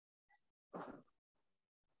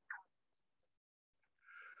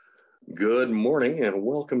Good morning and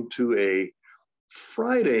welcome to a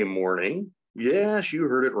Friday morning. Yes, you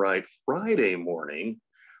heard it right. Friday morning,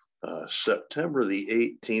 September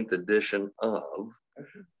the 18th edition of.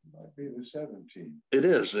 Actually, it might be the 17th. It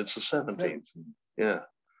is. It's the 17th. Yeah.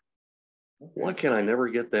 Okay. Why can't I never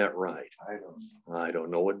get that right? I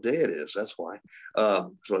don't know what day it is. That's why.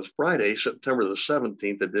 So it's Friday, September the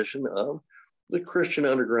 17th edition of the Christian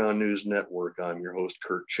Underground News Network. I'm your host,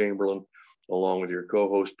 Kurt Chamberlain, along with your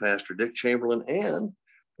co-host, Pastor Dick Chamberlain, and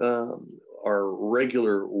our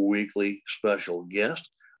regular weekly special guest,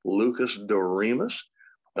 Lucas Doremus.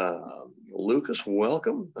 Lucas,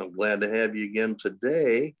 welcome. I'm glad to have you again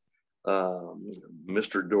today.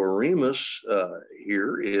 Mr. Doremus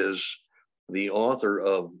here is the author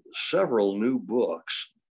of several new books,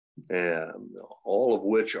 and all of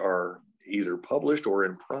which are either published or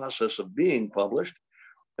in process of being published.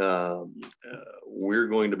 We're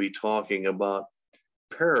going to be talking about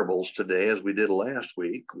parables today, as we did last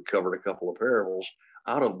week. We covered a couple of parables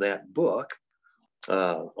out of that book,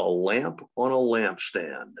 A Lamp on a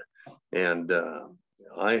Lampstand. And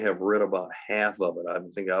I have read about half of it. I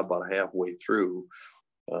think I'm about halfway through.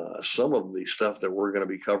 Some of the stuff that we're going to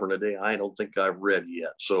be covering today, I don't think I've read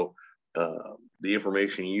yet. So the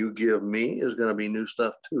information you give me is going to be new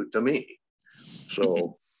stuff too, to me.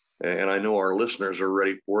 So, and I know our listeners are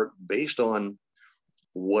ready for it based on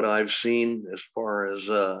what I've seen as far as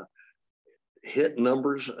hit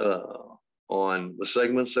numbers on the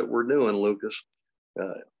segments that we're doing, Lucas.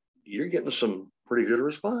 You're getting some pretty good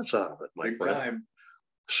response out of it, my friend.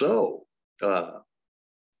 So,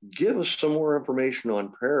 give us some more information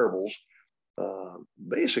on parables.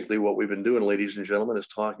 Basically, what we've been doing, ladies and gentlemen, is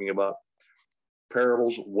talking about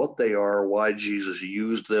parables, what they are, why Jesus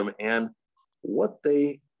used them, and what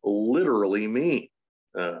they literally mean.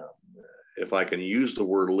 If I can use the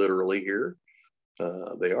word literally here,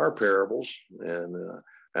 they are parables and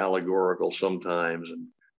allegorical sometimes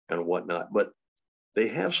and whatnot, but they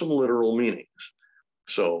have some literal meanings.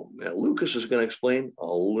 So Lucas is going to explain a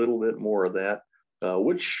little bit more of that.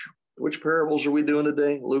 Which parables are we doing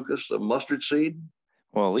today, Lucas? The mustard seed?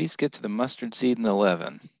 Well, at least get to the mustard seed and the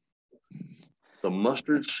leaven. The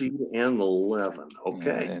mustard seed and the leaven.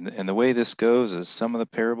 Okay. Yeah, and the way this goes is some of the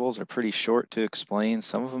parables are pretty short to explain.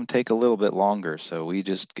 Some of them take a little bit longer, so we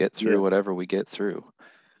just get through whatever we get through.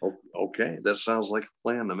 Okay, that sounds like a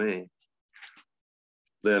plan to me.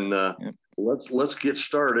 Then let's get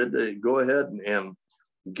started. Go ahead and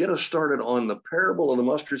get us started on the parable of the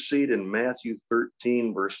mustard seed in Matthew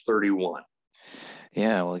 13, verse 31.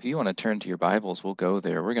 Yeah, well, if you want to turn to your Bibles, we'll go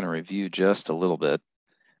there. We're going to review just a little bit.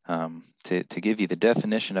 To give you the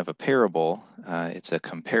definition of a parable, it's a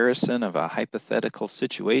comparison of a hypothetical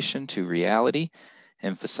situation to reality,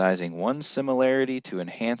 emphasizing one similarity to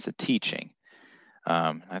enhance a teaching.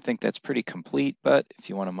 I think that's pretty complete, but if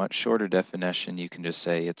you want a much shorter definition, you can just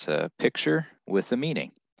say it's a picture with a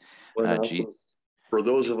meaning. For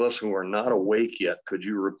those of us who are not awake yet, could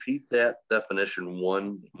you repeat that definition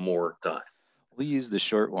one more time? We'll use the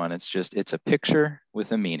short one. It's a picture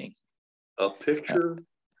with a meaning. A picture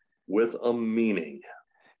with a meaning.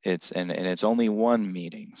 It's only one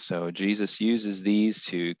meaning. So Jesus uses these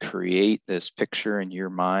to create this picture in your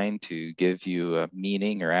mind to give you a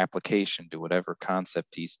meaning or application to whatever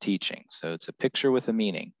concept he's teaching. So it's a picture with a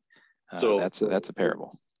meaning. That's a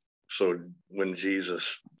parable. So when Jesus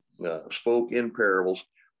spoke in parables,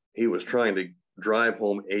 he was trying to drive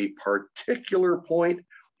home a particular point.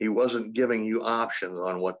 He wasn't giving you options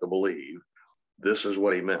on what to believe. This is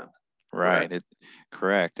what he meant. Right.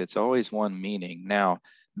 Correct. It's always one meaning. Now,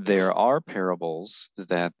 there are parables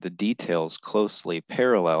that the details closely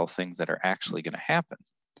parallel things that are actually going to happen.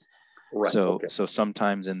 Right. So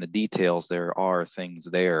sometimes in the details there are things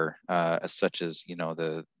there, such as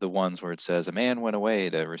the ones where it says a man went away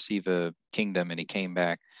to receive a kingdom and he came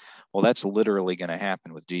back. Well, that's literally going to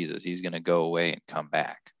happen with Jesus. He's going to go away and come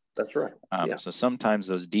back. That's right. So sometimes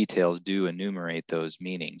those details do enumerate those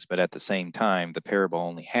meanings, but at the same time, the parable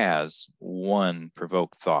only has one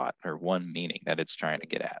provoked thought or one meaning that it's trying to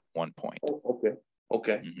get at, one point.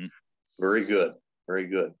 Okay. Mm-hmm. Very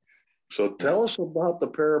good. So tell us about the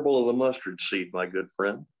parable of the mustard seed, my good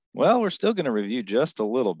friend. Well, we're still going to review just a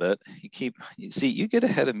little bit. You get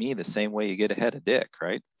ahead of me the same way you get ahead of Dick,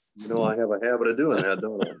 right? I have a habit of doing that,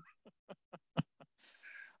 don't I?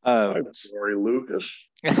 I'm sorry, Lucas.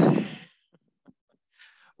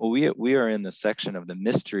 Well, we are in the section of the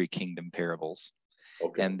mystery kingdom parables.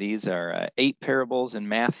 Okay. And these are 8 parables in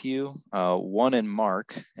Matthew, 1 in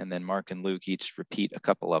Mark, and then Mark and Luke each repeat a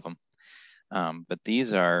couple of them. But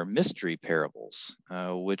these are mystery parables,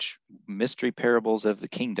 which mystery parables of the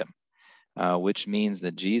kingdom. which means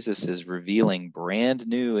that Jesus is revealing brand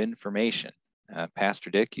new information. Pastor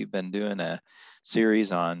Dick, you've been doing a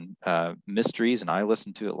series on mysteries, and I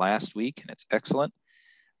listened to it last week, and it's excellent.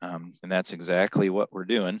 And that's exactly what we're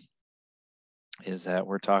doing, is that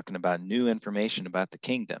we're talking about new information about the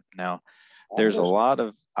kingdom. Now, there's a lot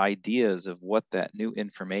of ideas of what that new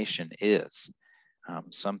information is.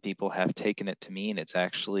 Some people have taken it to mean it's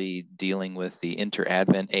actually dealing with the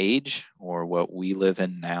inter-advent age, or what we live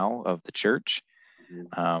in now of the church.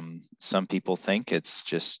 Some people think it's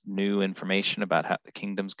just new information about how the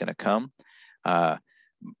kingdom's going to come.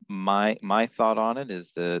 My thought on it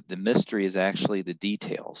is the mystery is actually the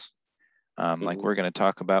details. Like we're going to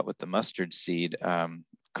talk about with the mustard seed.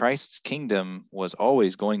 Christ's kingdom was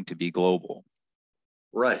always going to be global.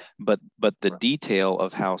 Right. But the detail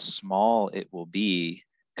of how small it will be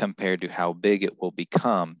compared to how big it will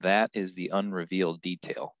become, that is the unrevealed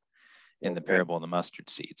detail in the parable of the mustard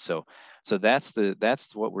seed. So that's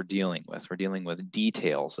what we're dealing with. We're dealing with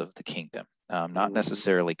details of the kingdom, not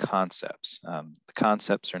necessarily concepts. The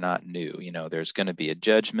concepts are not new. You know, there's going to be a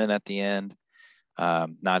judgment at the end.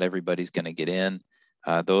 Not everybody's going to get in.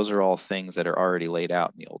 Those are all things that are already laid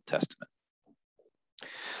out in the Old Testament.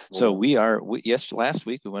 So last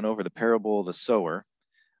week we went over the parable of the sower.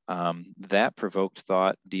 That provoked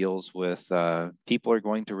thought deals with people are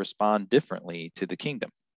going to respond differently to the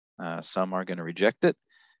kingdom. Some are going to reject it.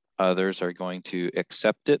 Others are going to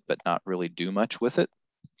accept it, but not really do much with it.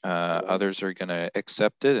 Others are going to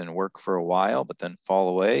accept it and work for a while, but then fall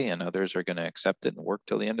away. And others are going to accept it and work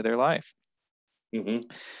till the end of their life. The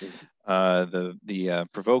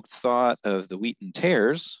provoked thought of the wheat and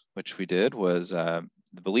tares, which we did, was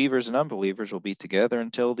the believers and unbelievers will be together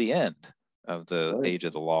until the end of the age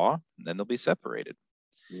of the law, and then they'll be separated.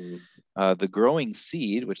 The growing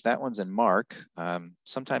seed, which that one's in Mark,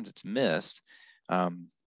 sometimes it's missed.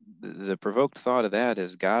 The provoked thought of that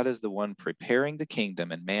is God is the one preparing the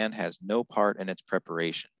kingdom, and man has no part in its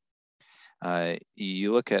preparation.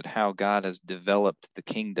 You look at how God has developed the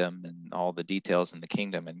kingdom and all the details in the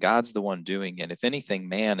kingdom, and God's the one doing it. If anything,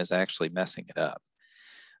 man is actually messing it up.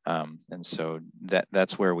 And so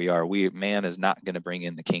that's where we are. Man is not going to bring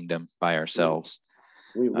in the kingdom by ourselves.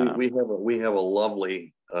 We have a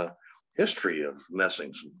lovely history of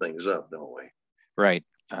messing some things up, don't we? Right.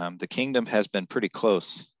 The kingdom has been pretty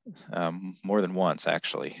close, more than once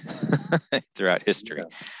actually, throughout history.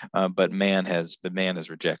 But man has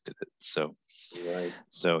rejected it. So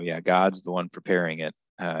yeah, God's the one preparing it.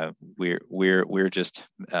 We're just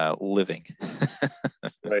living,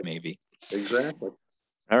 maybe. Exactly.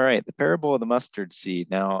 All right, the parable of the mustard seed.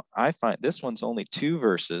 Now, I find this one's only 2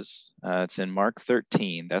 verses. It's in Mark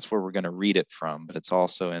 13. That's where we're going to read it from, but it's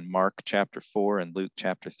also in Mark chapter 4 and Luke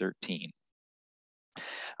chapter 13.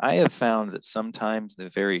 I have found that sometimes the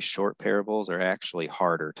very short parables are actually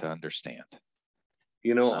harder to understand.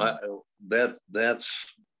 You know,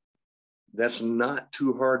 that's not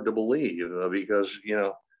too hard to believe, because, you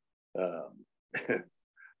know,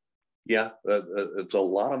 it's a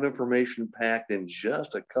lot of information packed in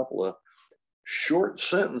just a couple of short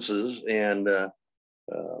sentences, and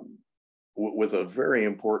with a very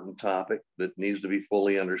important topic that needs to be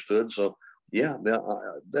fully understood. So yeah,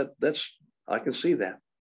 that's I can see that.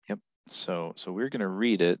 Yep. So we're going to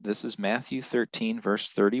read it. This is Matthew 13,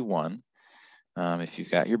 verse 31. If you've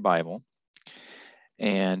got your Bible.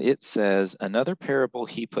 And it says, another parable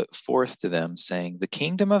he put forth to them, saying, the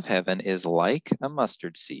kingdom of heaven is like a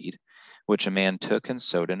mustard seed, which a man took and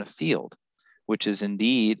sowed in a field, which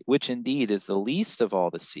indeed is the least of all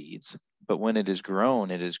the seeds. But when it is grown,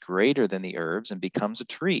 it is greater than the herbs and becomes a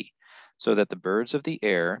tree, so that the birds of the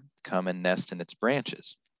air come and nest in its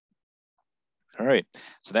branches. All right,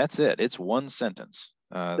 so that's it. It's one sentence.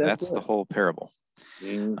 That's the whole parable.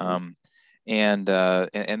 And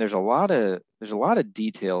there's a lot of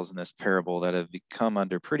details in this parable that have become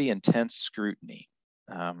under pretty intense scrutiny,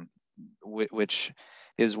 which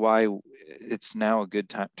is why it's now a good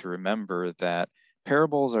time to remember that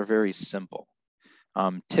parables are very simple.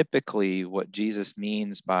 Typically, what Jesus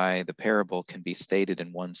means by the parable can be stated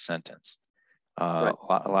in one sentence. A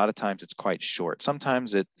lot of times it's quite short.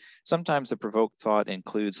 Sometimes the provoked thought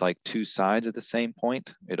includes like 2 sides of the same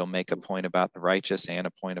point. It'll make a point about the righteous and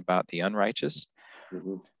a point about the unrighteous,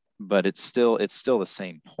 but it's still the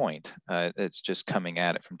same point. It's just coming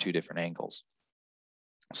at it from 2 different angles.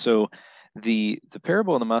 So the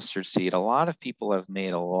parable of the mustard seed, a lot of people have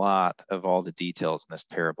made a lot of all the details in this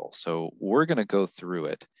parable. So we're going to go through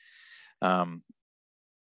it.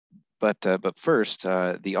 But first,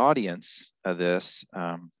 the audience of this,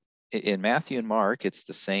 in Matthew and Mark, it's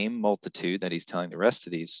the same multitude that he's telling the rest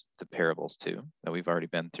of the parables to that we've already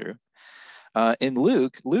been through. In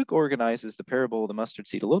Luke organizes the parable of the mustard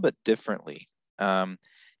seed a little bit differently.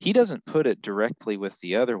 He doesn't put it directly with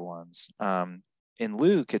the other ones. In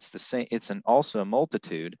Luke, it's the same. It's also a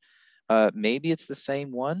multitude. Maybe it's the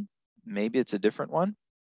same one. Maybe it's a different one.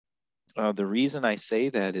 The reason I say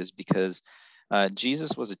that is because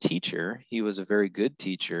Jesus was a teacher. He was a very good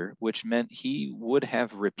teacher, which meant he would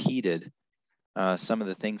have repeated some of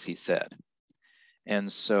the things he said.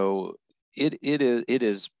 And so it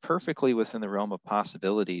is perfectly within the realm of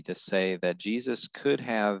possibility to say that Jesus could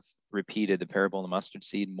have repeated the parable of the mustard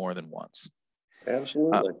seed more than once.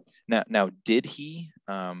 Absolutely. Now, did he?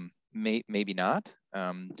 Maybe not.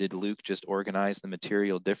 Did Luke just organize the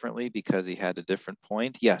material differently because he had a different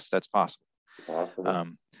point? Yes, that's possible.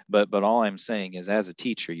 But all I'm saying is, as a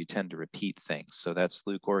teacher, you tend to repeat things. So that's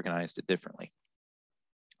Luke organized it differently.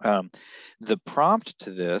 The prompt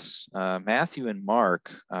to this, Matthew and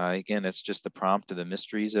Mark, again, it's just the prompt of the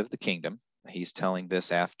mysteries of the kingdom. He's telling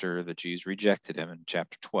this after the Jews rejected him in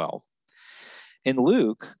chapter 12. In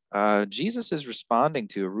Luke, Jesus is responding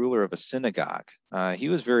to a ruler of a synagogue. He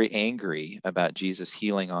was very angry about Jesus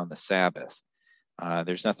healing on the Sabbath.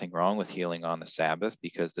 There's nothing wrong with healing on the Sabbath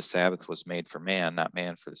because the Sabbath was made for man, not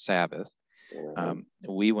man for the Sabbath.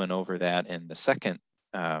 We went over that in the second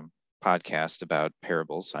podcast about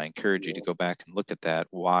parables. I encourage you to go back and look at that,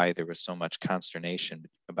 why there was so much consternation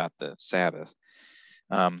about the Sabbath.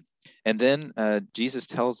 And then Jesus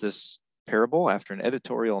tells this parable after an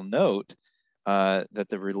editorial note that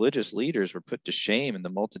the religious leaders were put to shame and the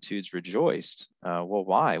multitudes rejoiced. Well,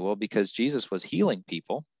 why? Well, because Jesus was healing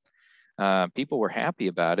people. People were happy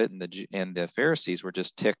about it, and the Pharisees were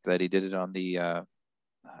just ticked that he did it on the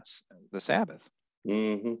Sabbath.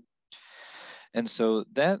 Mm-hmm. And so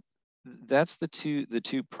that's the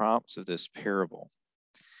two prompts of this parable.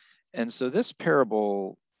 And so this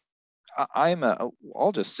parable,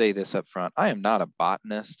 I'll just say this up front. I am not a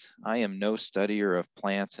botanist. I am no studier of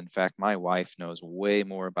plants. In fact, my wife knows way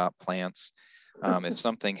more about plants. If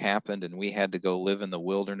something happened and we had to go live in the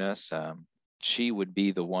wilderness, she would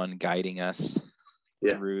be the one guiding us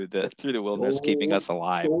through the wilderness, keeping us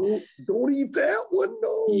alive. Don't eat that one,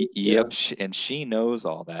 no. Yep, and she knows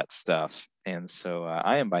all that stuff. And so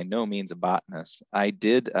I am by no means a botanist. I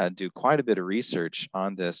did do quite a bit of research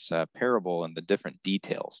on this parable and the different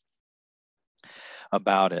details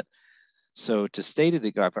about it. So to state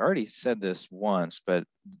it, I've already said this once, but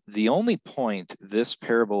the only point this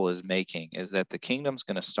parable is making is that the kingdom's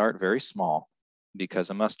going to start very small because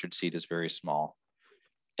a mustard seed is very small,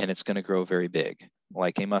 and it's going to grow very big,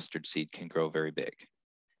 like a mustard seed can grow very big.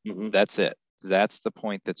 Mm-hmm. That's it. That's the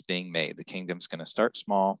point that's being made. The kingdom's going to start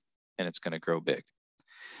small and it's going to grow big.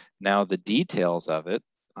 Now, the details of it,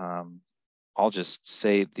 I'll just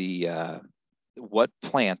say what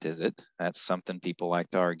plant is it? That's something people like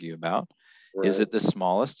to argue about. Right. Is it the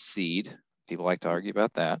smallest seed? People like to argue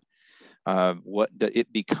about that.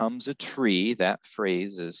 It becomes a tree. That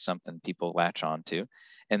phrase is something people latch onto.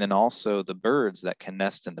 And then also the birds that can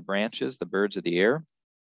nest in the branches, the birds of the air,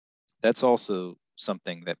 that's also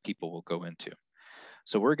something that people will go into.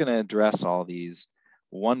 So we're going to address all these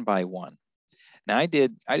one by one. Now, I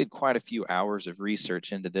did quite a few hours of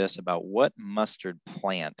research into this about what mustard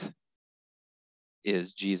plant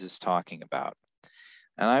is Jesus talking about.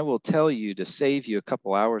 And I will tell you, to save you a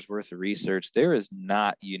couple hours worth of research, there is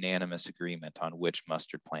not unanimous agreement on which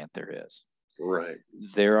mustard plant there is. Right.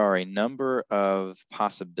 There are a number of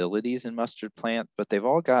possibilities in mustard plant, but they've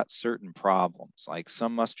all got certain problems. Like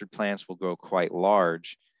some mustard plants will grow quite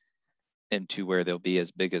large into where they'll be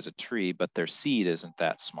as big as a tree, but their seed isn't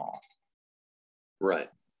that small. Right.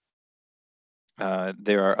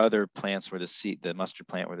 There are other plants where the mustard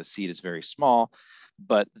plant where the seed is very small,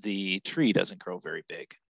 but the tree doesn't grow very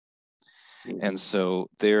big. Mm-hmm. And so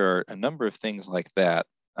there are a number of things like that.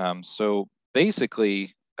 So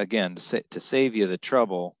basically, again, to save you the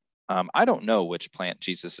trouble, I don't know which plant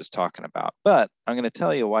Jesus is talking about, but I'm going to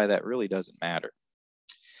tell you why that really doesn't matter.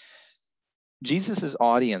 Jesus's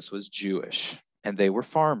audience was Jewish, and they were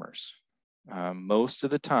farmers. Most of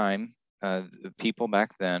the time, the people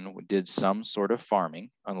back then did some sort of farming,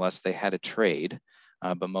 unless they had a trade,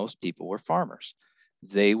 but most people were farmers.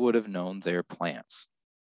 They would have known their plants.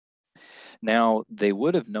 Now, they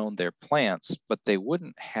would have known their plants, but they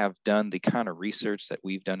wouldn't have done the kind of research that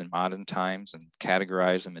we've done in modern times and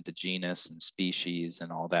categorize them into genus and species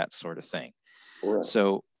and all that sort of thing. Right.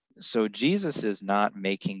 So Jesus is not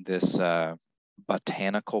making this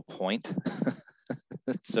botanical point,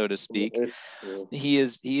 so to speak. He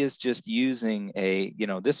is just using a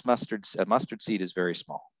mustard seed is very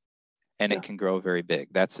small. and it can grow very big.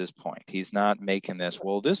 That's his point. He's not making this,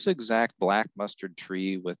 well, this exact black mustard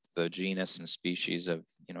tree with the genus and species of,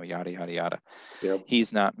 yada, yada, yada. Yep.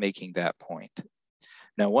 He's not making that point.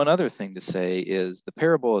 Now, one other thing to say is the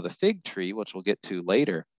parable of the fig tree, which we'll get to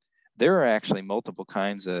later. There are actually multiple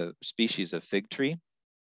kinds of species of fig tree.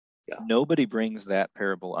 Yeah. Nobody brings that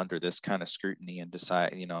parable under this kind of scrutiny and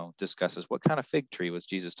discusses what kind of fig tree was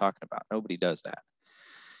Jesus talking about. Nobody does that.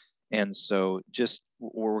 And so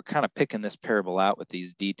we're kind of picking this parable out with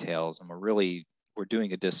these details, and we're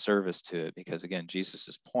doing a disservice to it because, again,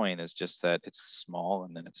 Jesus's point is just that it's small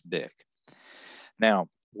and then it's big. Now,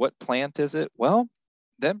 what plant is it? Well,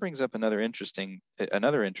 that brings up another interesting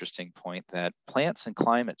point, that plants and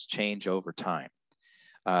climates change over time.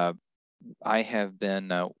 I have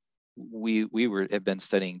been have been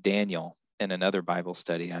studying Daniel in another Bible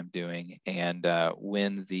study I'm doing, and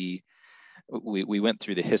when we went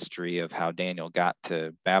through the history of how Daniel got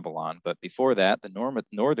to Babylon, but before that, the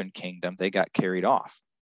northern kingdom, they got carried off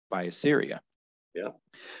by Assyria. Yeah.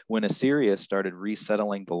 When Assyria started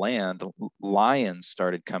resettling the land, lions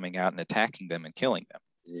started coming out and attacking them and killing them.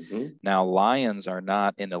 Mm-hmm. Now, lions are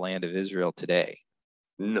not in the land of Israel today.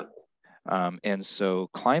 No. And so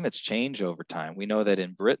climates change over time. We know that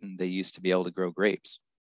in Britain, they used to be able to grow grapes.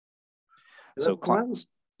 So climates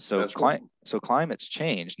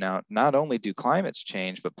change. Now, not only do climates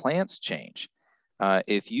change, but plants change.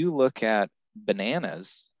 If you look at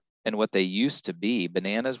bananas and what they used to be,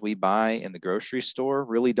 bananas we buy in the grocery store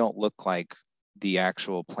really don't look like the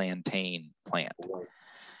actual plantain plant.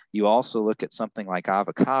 You also look at something like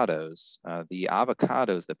avocados. The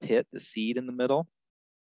avocados, the pit, the seed in the middle,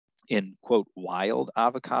 in quote, wild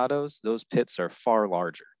avocados, those pits are far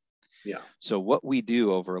larger. Yeah. So what we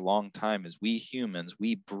do over a long time is we humans,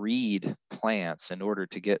 we breed plants in order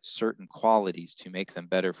to get certain qualities to make them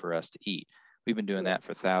better for us to eat. We've been doing that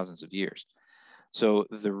for thousands of years. So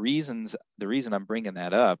the reason I'm bringing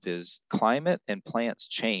that up is climate and plants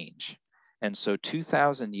change. And so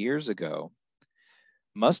 2,000 years ago,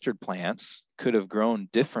 mustard plants could have grown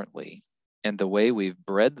differently. And the way we've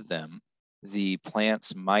bred them, the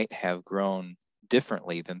plants might have grown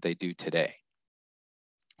differently than they do today.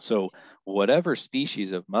 So whatever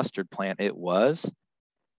species of mustard plant it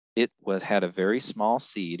had a very small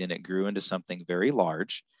seed and it grew into something very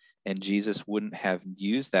large. And Jesus wouldn't have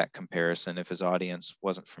used that comparison if his audience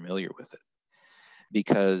wasn't familiar with it.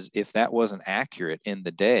 Because if that wasn't accurate in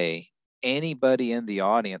the day, anybody in the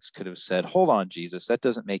audience could have said, hold on, Jesus, that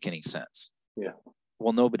doesn't make any sense. Yeah.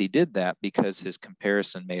 Well, nobody did that because his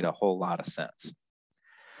comparison made a whole lot of sense.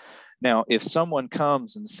 Now, if someone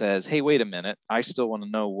comes and says, hey, wait a minute, I still want to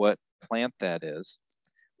know what plant that is.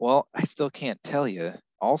 Well, I still can't tell you.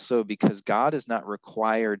 Also, because God is not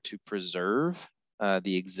required to preserve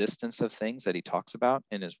the existence of things that he talks about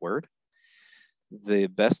in his word. The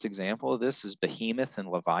best example of this is Behemoth and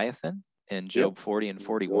Leviathan in Job 40 and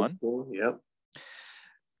 41. Yep.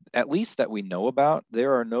 At least that we know about,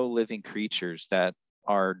 there are no living creatures that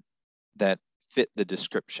fit the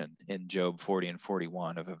description in Job 40 and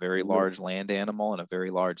 41 of a very large land animal and a very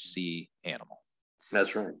large sea animal.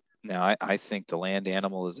 That's right. Now, I think the land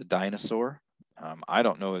animal is a dinosaur. I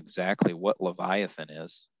don't know exactly what Leviathan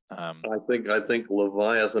is. I think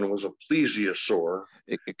Leviathan was a plesiosaur.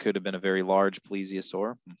 It could have been a very large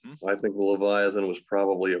plesiosaur. Mm-hmm. I think Leviathan was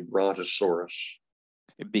probably a brontosaurus.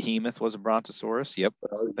 Behemoth was a brontosaurus. Yep.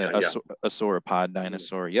 A sauropod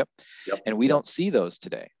dinosaur. Yep. And we don't see those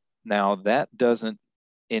today. Now, that doesn't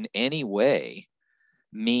in any way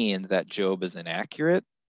mean that Job is inaccurate.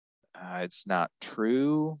 It's not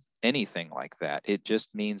true, anything like that. It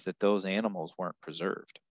just means that those animals weren't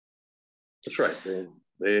preserved. That's right.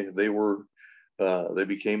 They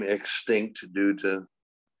became extinct due to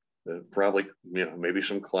probably maybe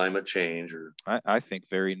some climate change or I think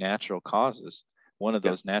very natural causes. One of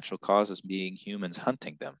those natural causes being humans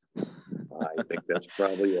hunting them. I think that's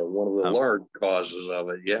probably one of the large causes of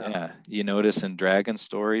it. Yeah. Yeah. You notice in dragon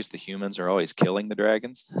stories, the humans are always killing the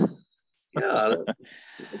dragons. Yeah.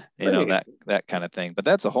 that kind of thing. But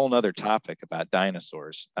that's a whole nother topic about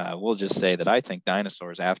dinosaurs. We'll just say that I think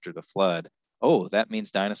dinosaurs after the flood, that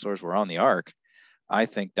means dinosaurs were on the ark. I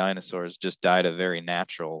think dinosaurs just died of very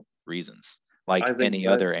natural reasons, like any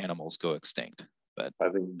other animals go extinct. But I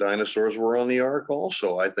think dinosaurs were on the ark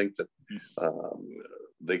also. I think that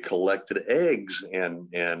they collected eggs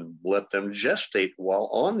and let them gestate while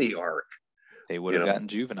on the ark. They would have gotten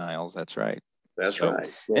juveniles. That's right. That's right.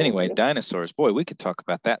 So, anyway, dinosaurs, boy, we could talk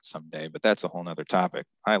about that someday, but that's a whole nother topic.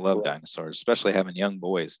 I love dinosaurs, especially having young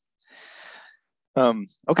boys.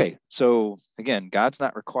 Okay, so again, God's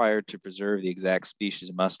not required to preserve the exact species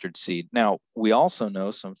of mustard seed. Now, we also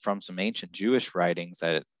know from some ancient Jewish writings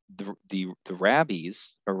that the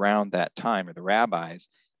rabbis around that time, or the rabbis,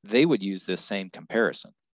 they would use this same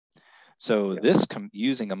comparison. So this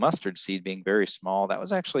using a mustard seed being very small, that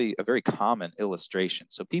was actually a very common illustration.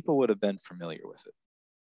 So people would have been familiar with it.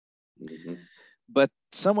 Mm-hmm. But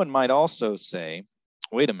someone might also say,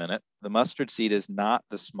 wait a minute, the mustard seed is not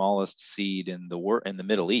the smallest seed in the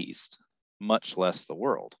Middle East, much less the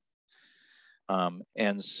world.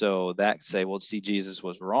 And so that say, well, see, Jesus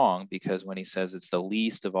was wrong, because when he says it's the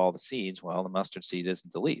least of all the seeds, well, the mustard seed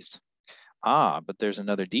isn't the least. But there's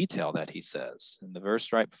another detail that he says. In the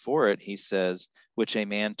verse right before it, he says, which a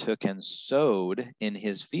man took and sowed in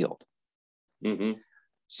his field. Mm-hmm.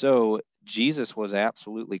 So Jesus was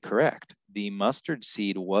absolutely correct. The mustard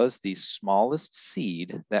seed was the smallest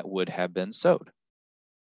seed that would have been sowed.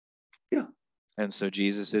 Yeah. And so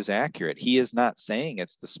Jesus is accurate. He is not saying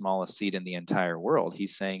it's the smallest seed in the entire world.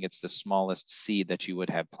 He's saying it's the smallest seed that you would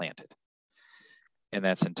have planted. And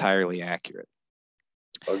that's entirely accurate.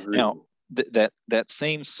 Agreed. Now, that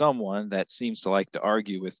same someone that seems to like to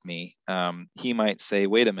argue with me, he might say,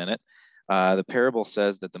 wait a minute, the parable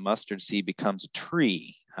says that the mustard seed becomes a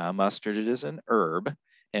tree. Mustard is an herb,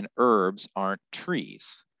 and herbs aren't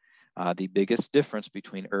trees. The biggest difference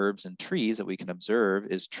between herbs and trees that we can observe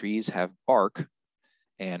is trees have bark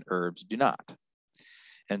and herbs do not.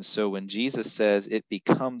 And so when Jesus says it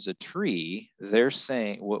becomes a tree, they're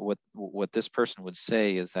saying what this person would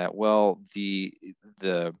say is that, well, the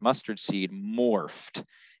mustard seed morphed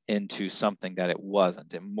into something that it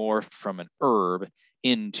wasn't. It morphed from an herb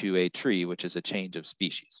into a tree, which is a change of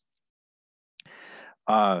species.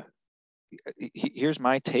 Here's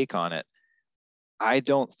my take on it. I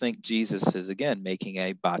don't think Jesus is, again, making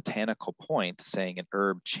a botanical point saying an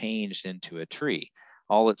herb changed into a tree.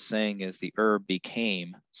 All it's saying is the herb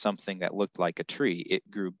became something that looked like a tree.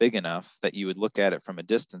 It grew big enough that you would look at it from a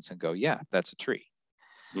distance and go, yeah, that's a tree.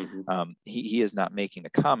 Mm-hmm. He is not making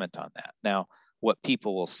a comment on that. Now, what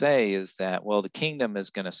people will say is that, well, the kingdom is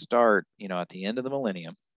going to start, at the end of the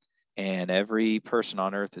millennium, and every person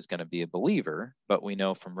on earth is going to be a believer. But we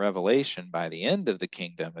know from Revelation, by the end of the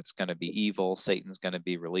kingdom, it's going to be evil. Satan's going to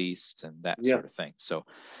be released and that sort of thing.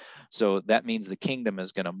 So that means the kingdom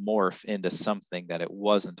is going to morph into something that it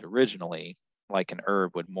wasn't originally, like an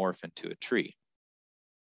herb would morph into a tree.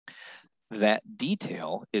 That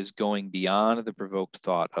detail is going beyond the provoked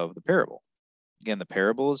thought of the parable. Again, the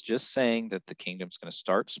parable is just saying that the kingdom's going to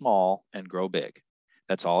start small and grow big.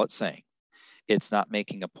 That's all it's saying. It's not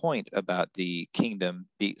making a point about the kingdom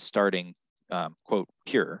starting, quote,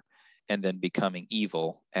 pure, and then becoming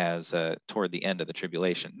evil as toward the end of the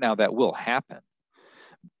tribulation. Now, that will happen,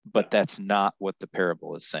 but that's not what the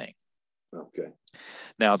parable is saying. Okay.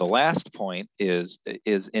 Now, the last point is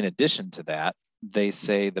in addition to that, they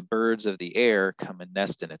say the birds of the air come and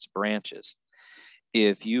nest in its branches.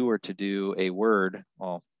 If you were to do a word,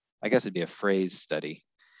 well, I guess it'd be a phrase study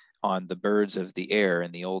on the birds of the air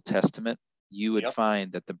in the Old Testament, you would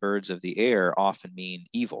find that the birds of the air often mean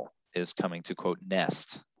evil is coming to, quote,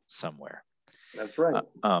 nest somewhere. That's right.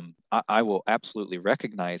 I will absolutely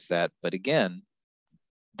recognize that. But again,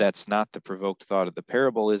 that's not the provoked thought of the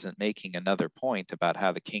parable. Isn't making another point about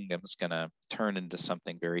how the kingdom is going to turn into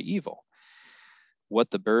something very evil. What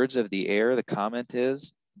the birds of the air, the comment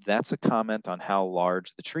is, that's a comment on how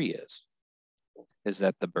large the tree is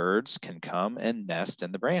that the birds can come and nest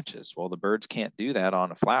in the branches. Well, the birds can't do that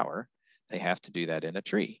on a flower. They have to do that in a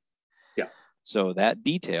tree. Yeah. So that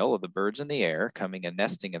detail of the birds in the air coming and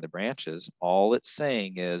nesting in the branches, all it's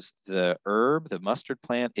saying is the herb, the mustard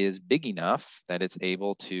plant, is big enough that it's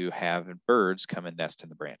able to have birds come and nest in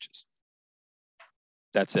the branches.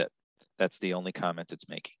 That's it. That's the only comment it's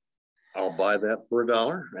making. I'll buy that for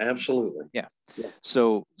 $1. Absolutely. Yeah.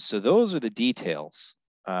 So those are the details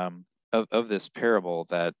of this parable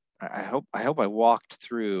that I hope I walked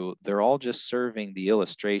through. They're all just serving the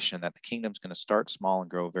illustration that the kingdom's going to start small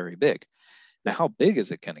and grow very big. Now, how big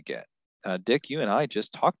is it going to get? Dick, you and I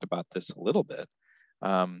just talked about this a little bit.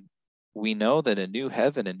 We know that a new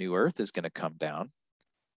heaven and new earth is going to come down.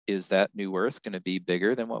 Is that new earth going to be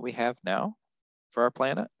bigger than what we have now for our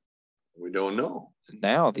planet? We don't know.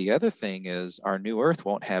 Now, the other thing is our new earth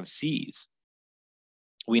won't have seas.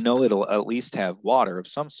 We know it'll at least have water of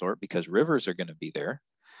some sort because rivers are going to be there.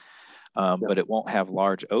 But it won't have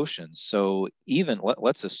large oceans. So even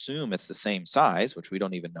let's assume it's the same size, which we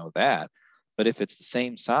don't even know that. But if it's the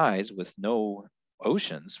same size with no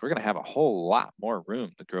oceans, we're going to have a whole lot more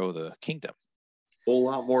room to grow the kingdom. Whole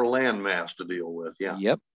lot more land mass to deal with. Yeah.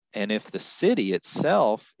 Yep. And if the city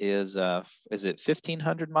itself is it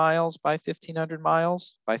 1,500 miles by 1,500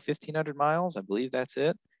 miles by 1,500 miles? I believe that's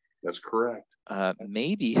it. That's correct.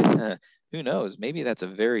 Maybe, who knows? Maybe that's a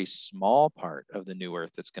very small part of the new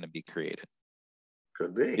earth that's going to be created.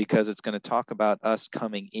 Could be. Because it's going to talk about us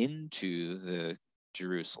coming into the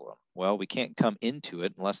Jerusalem. Well, we can't come into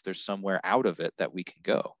it unless there's somewhere out of it that we can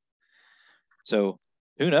go. So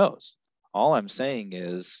who knows? All I'm saying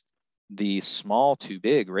is the small to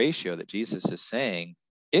big ratio that Jesus is saying,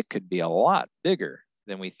 it could be a lot bigger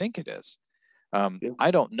than we think it is.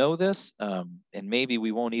 I don't know this, and maybe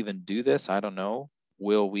we won't even do this. I don't know.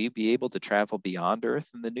 Will we be able to travel beyond Earth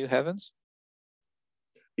in the new heavens?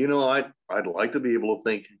 You know, I'd like to be able to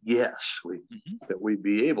think, yes, that we'd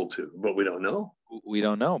be able to, but we don't know. We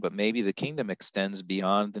don't know, but maybe the kingdom extends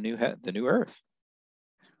beyond the new Earth.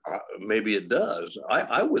 Maybe it does.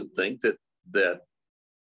 I would think that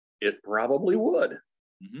it probably would.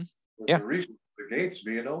 Mm-hmm. Yeah. The reason for the gates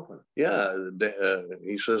being open. Yeah,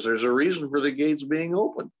 he says there's a reason for the gates being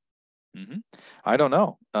open. Mm-hmm. I don't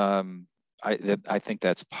know. I think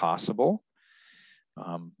that's possible,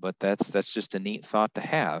 but that's just a neat thought to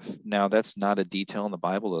have. Now, that's not a detail in the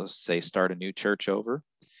Bible to say start a new church over.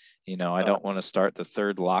 You know, I don't want to start the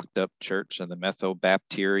third locked up church and the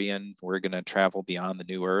Methobapterian. We're going to travel beyond the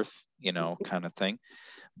new earth, you know, kind of thing.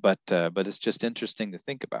 But it's just interesting to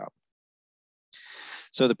think about.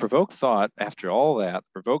 So the provoked thought, after all that,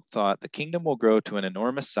 the kingdom will grow to an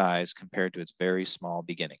enormous size compared to its very small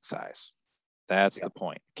beginning size. That's the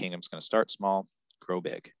point. The kingdom's going to start small, grow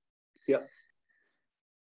big. Yep.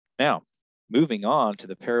 Now, moving on to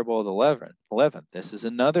the parable of the leaven. This is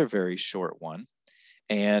another very short one.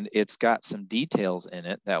 And it's got some details in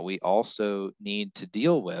it that we also need to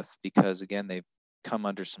deal with because, again, they've come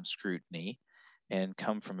under some scrutiny and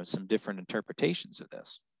come from some different interpretations of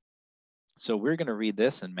this. So we're going to read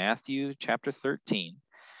this in Matthew chapter 13.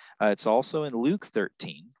 It's also in Luke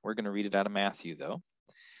 13. We're going to read it out of Matthew, though.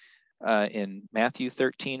 In Matthew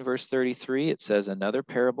 13, verse 33, it says, another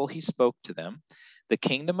parable he spoke to them. The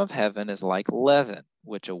kingdom of heaven is like leaven,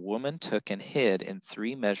 which a woman took and hid in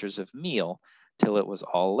 3 measures of meal till it was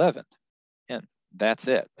all leavened. And that's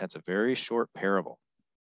it. That's a very short parable.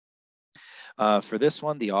 For this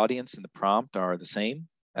one, the audience and the prompt are the same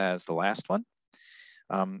as the last one.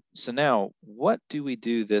 So now, what do we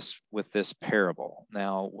do with this parable?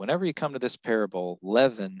 Now, whenever you come to this parable,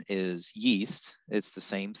 leaven is yeast. It's the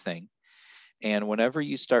same thing. And whenever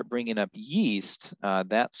you start bringing up yeast,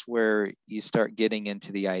 that's where you start getting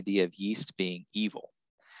into the idea of yeast being evil.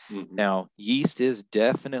 Mm-hmm. Now, yeast is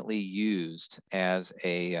definitely used as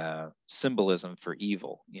a symbolism for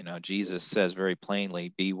evil. You know, Jesus says very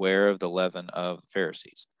plainly, beware of the leaven of the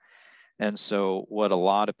Pharisees. And so what a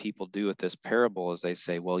lot of people do with this parable is they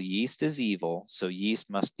say, well, yeast is evil, so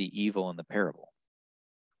yeast must be evil in the parable.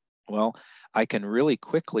 Well, I can really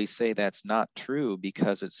quickly say that's not true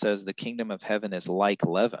because it says the kingdom of heaven is like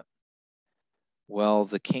leaven. Well,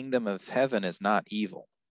 the kingdom of heaven is not evil.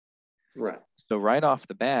 Right. So right off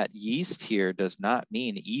the bat, yeast here does not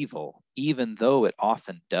mean evil, even though it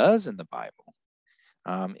often does in the Bible.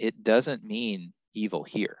 It doesn't mean evil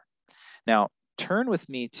here. Now, turn with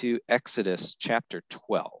me to Exodus chapter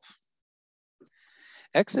 12.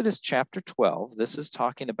 Exodus chapter 12, this is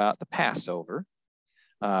talking about the Passover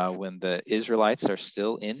when the Israelites are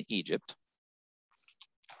still in Egypt.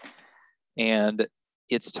 And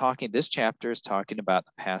this chapter is talking about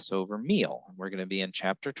the Passover meal. We're going to be in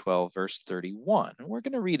chapter 12, verse 31. And we're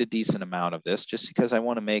going to read a decent amount of this just because I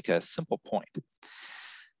want to make a simple point.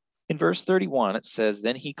 In verse 31, it says,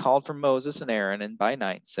 then he called for Moses and Aaron, and by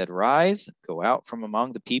night said, rise, go out from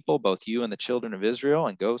among the people, both you and the children of Israel,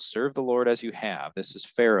 and go serve the Lord as you have. This is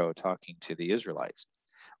Pharaoh talking to the Israelites.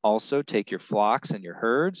 Also take your flocks and your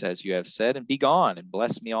herds, as you have said, and be gone, and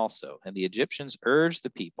bless me also. And the Egyptians urged the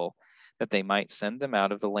people that they might send them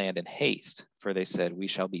out of the land in haste, for they said, we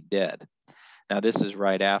shall be dead. Now, this is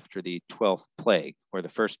right after the 12th plague, where the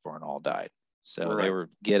firstborn all died. So They were,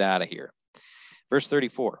 get out of here. Verse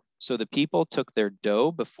 34, so the people took their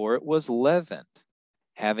dough before it was leavened,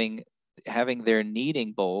 having their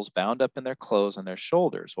kneading bowls bound up in their clothes on their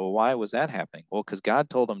shoulders. Well, why was that happening? Well, because God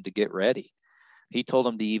told them to get ready. He told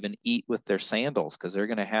them to even eat with their sandals because they're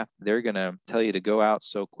going to tell you to go out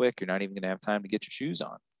so quick, you're not even going to have time to get your shoes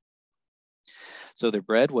on. So their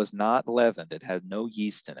bread was not leavened. It had no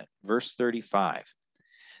yeast in it. Verse 35.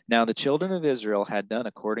 Now the children of Israel had done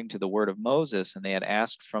according to the word of Moses, and they had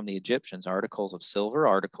asked from the Egyptians articles of silver,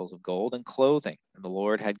 articles of gold, and clothing. And the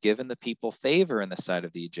Lord had given the people favor in the sight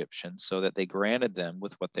of the Egyptians, so that they granted them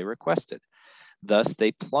with what they requested. Thus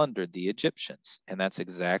they plundered the Egyptians. And that's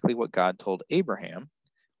exactly what God told Abraham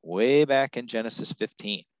way back in Genesis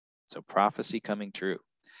 15. So prophecy coming true.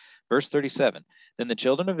 Verse 37, then the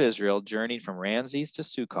children of Israel journeyed from Ramses to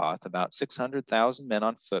Succoth, about 600,000 men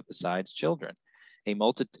on foot besides children. A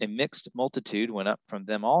mixed multitude went up from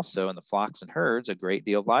them also, and the flocks and herds, a great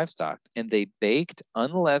deal of livestock. And they baked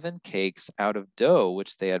unleavened cakes out of dough,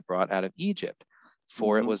 which they had brought out of Egypt,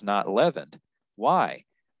 for it was not leavened. Why?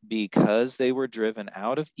 Because they were driven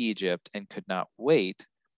out of Egypt and could not wait,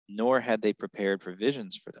 nor had they prepared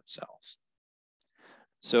provisions for themselves.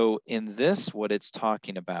 So in this, what it's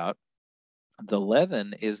talking about, the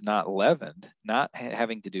leaven is not leavened, not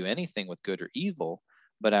having to do anything with good or evil,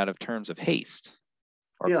 but out of terms of haste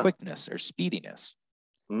or quickness or speediness.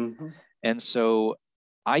 And so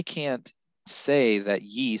I can't say that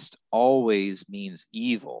yeast always means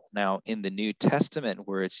evil. Now, in the New Testament,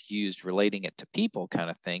 where it's used relating it to people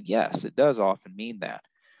kind of thing, yes, it does often mean that.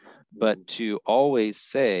 But to always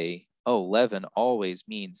say, oh, leaven always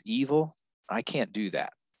means evil, I can't do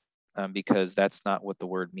that because that's not what the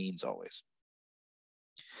word means always.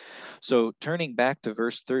 So turning back to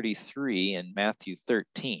verse 33 in Matthew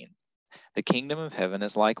 13, the kingdom of heaven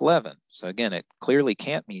is like leaven. So again, it clearly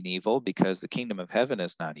can't mean evil because the kingdom of heaven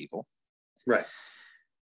is not evil. Right.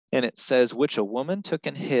 And it says, which a woman took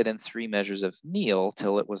and hid in 3 measures of meal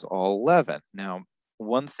till it was all leaven. Now,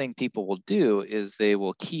 one thing people will do is they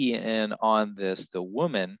will key in on this, the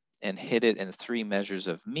woman, and hid it in 3 measures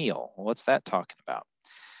of meal. What's that talking about?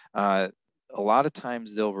 A lot of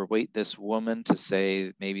times they'll relate this woman to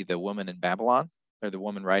say maybe the woman in Babylon or the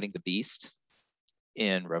woman riding the beast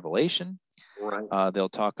in Revelation. Right. They'll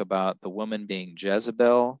talk about the woman being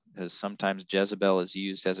Jezebel, because sometimes Jezebel is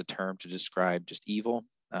used as a term to describe just evil.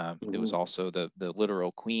 It was also the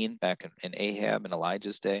literal queen back in Ahab and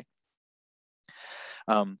Elijah's day.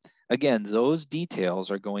 Again, those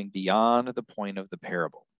details are going beyond the point of the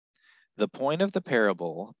parable. The point of the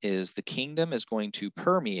parable is the kingdom is going to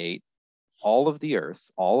permeate all of the earth,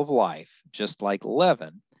 all of life, just like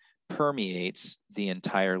leaven permeates the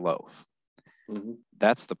entire loaf.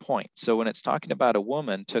 That's the point. So when it's talking about a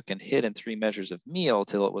woman took and hid in 3 measures of meal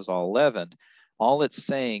till it was all leavened, all it's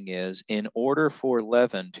saying is in order for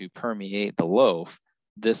leaven to permeate the loaf,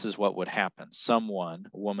 this is what would happen. Someone,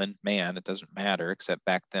 woman, man, it doesn't matter, except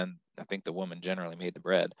back then, I think the woman generally made the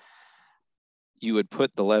bread. You would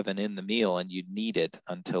put the leaven in the meal and you'd knead it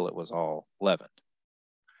until it was all leavened.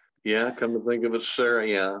 Yeah, come to think of it,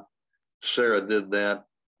 Sarah, Sarah did that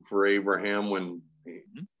for Abraham when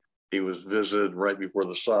he was visited right before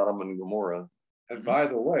the Sodom and Gomorrah. And by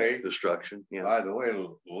the way, destruction. Yeah. By the way,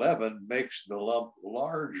 leaven makes the lump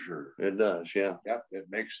larger. It does, yeah. Yep, it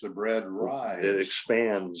makes the bread rise. It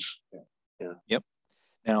expands. Yeah. Yep.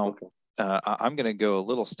 Now, I'm going to go a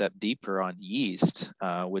little step deeper on yeast,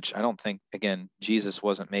 which I don't think, again, Jesus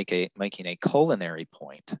wasn't making a culinary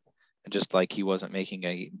point, just like he wasn't making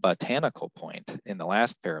a botanical point in the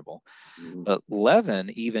last parable. But leaven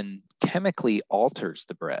even chemically alters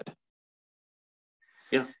the bread.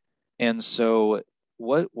 Yeah. And so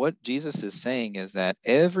what Jesus is saying is that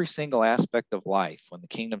every single aspect of life, when the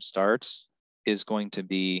kingdom starts, is going to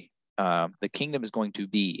be, the kingdom is going to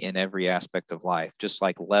be in every aspect of life, just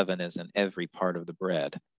like leaven is in every part of the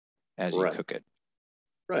bread as you cook it.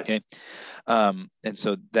 Right. Okay. And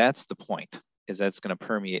so that's the point, is that's going to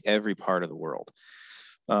permeate every part of the world.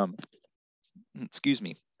 Excuse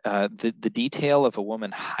me. The detail of a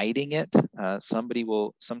woman hiding it,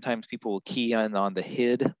 sometimes people will key on the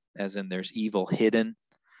hid, as in there's evil hidden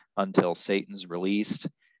until Satan's released.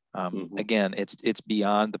 Again, it's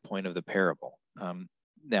beyond the point of the parable.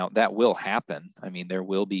 Now that will happen. I mean, there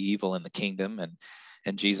will be evil in the kingdom,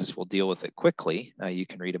 and Jesus will deal with it quickly. You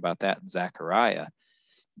can read about that in Zechariah.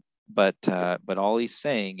 But all he's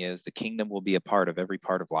saying is the kingdom will be a part of every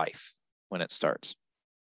part of life when it starts.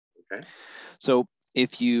 Okay. So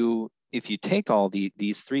if you take all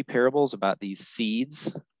these 3 parables about these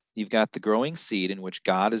seeds, you've got the growing seed in which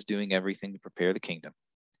God is doing everything to prepare the kingdom.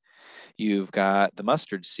 You've got the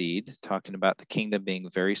mustard seed talking about the kingdom being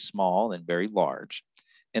very small and very large.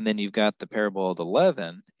 And then you've got the parable of the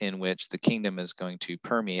leaven in which the kingdom is going to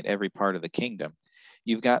permeate every part of the kingdom.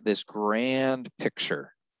 You've got this grand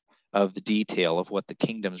picture of the detail of what the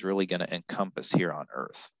kingdom is really going to encompass here on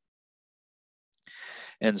earth.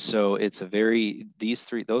 And so it's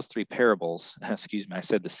those three parables, excuse me, I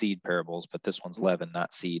said the seed parables, but this one's leaven,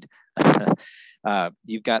 not seed.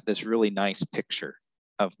 You've got this really nice picture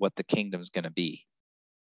of what the kingdom's going to be.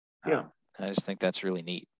 Yeah. I just think that's really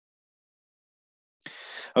neat.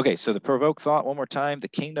 Okay, so the provoke thought one more time: the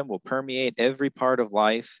kingdom will permeate every part of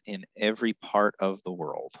life in every part of the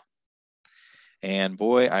world. And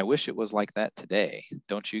boy, I wish it was like that today.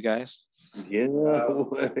 Don't you guys? Yeah.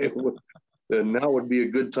 And now would be a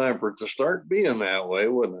good time for it to start being that way,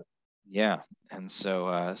 wouldn't it? Yeah. And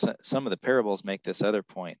so, some of the parables make this other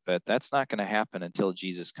point, but that's not going to happen until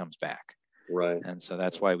Jesus comes back. Right. And so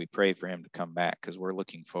that's why we pray for him to come back, because we're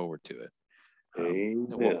looking forward to it.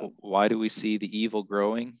 Amen. Why do we see the evil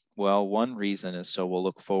growing? Well, one reason is so we'll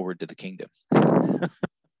look forward to the kingdom.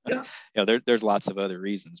 Yeah. There's lots of other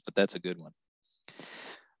reasons, but that's a good one.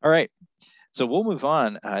 All right. So we'll move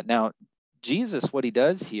on. Now, Jesus, what he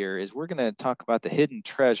does here is we're going to talk about the hidden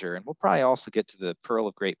treasure, and we'll probably also get to the pearl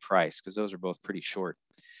of great price, because those are both pretty short.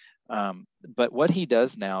 But what he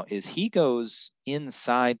does now is he goes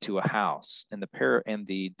inside to a house, and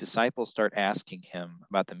the disciples start asking him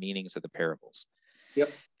about the meanings of the parables.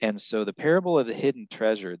 Yep. And so the parable of the hidden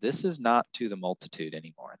treasure, this is not to the multitude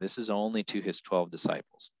anymore. This is only to his 12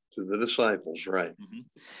 disciples. To the disciples, right. Mm-hmm.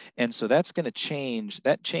 And so that's going to change.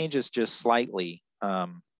 That changes just slightly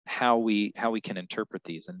how we can interpret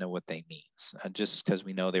these and know what they mean. Just because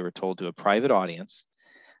we know they were told to a private audience.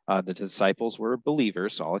 The disciples were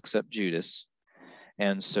believers, all except Judas.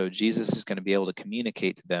 And so Jesus is going to be able to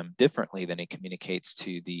communicate to them differently than he communicates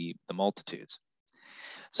to the multitudes.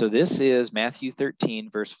 So this is Matthew 13,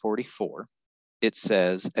 verse 44. It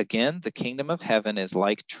says, "Again, the kingdom of heaven is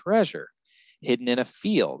like treasure hidden in a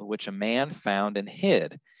field, which a man found and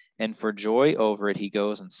hid. And for joy over it, he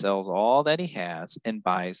goes and sells all that he has and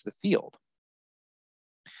buys the field."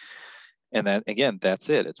 And that, again, that's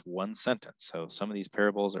it. It's one sentence. So some of these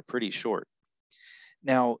parables are pretty short.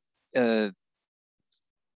 Now, the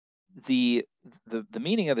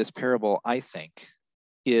meaning of this parable, I think,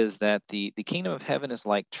 is that the kingdom of heaven is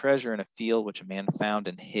like treasure in a field which a man found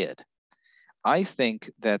and hid. I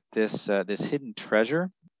think that this hidden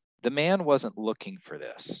treasure, the man wasn't looking for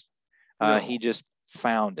this. No. He just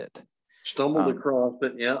found it. Stumbled across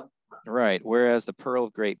it, yeah. Right. Whereas the pearl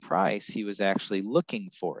of great price, he was actually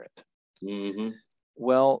looking for it. Mm-hmm.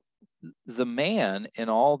 Well, the man in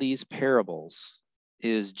all these parables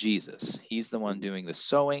is Jesus. He's the one doing the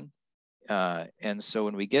sowing. And so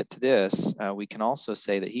when we get to this, we can also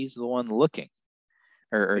say that he's the one looking,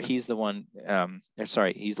 or he's the one,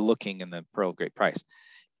 he's looking in the pearl of great price.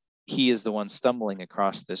 He is the one stumbling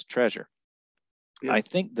across this treasure. Yeah. I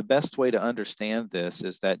think the best way to understand this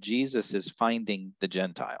is that Jesus is finding the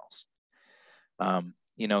Gentiles.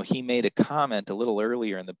 He made a comment a little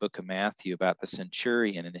earlier in the book of Matthew about the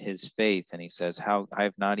centurion and his faith. And he says, "How I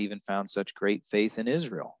have not even found such great faith in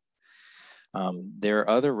Israel." There are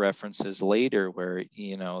other references later where,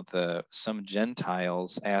 some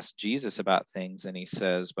Gentiles asked Jesus about things, and he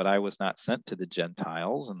says, "But I was not sent to the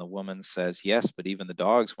Gentiles." And the woman says, "Yes, but even the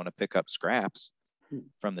dogs want to pick up scraps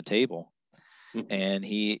from the table." And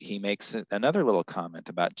he makes another little comment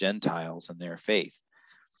about Gentiles and their faith.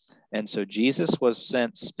 And so Jesus was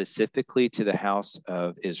sent specifically to the house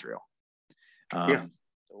of Israel.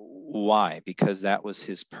 Why? Because that was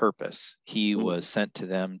his purpose. He was sent to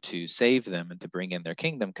them to save them and to bring in their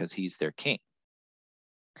kingdom because he's their king.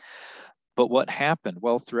 But what happened?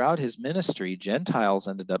 Well, throughout his ministry, Gentiles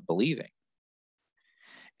ended up believing.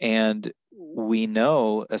 And we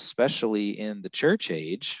know, especially in the church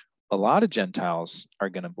age, a lot of Gentiles are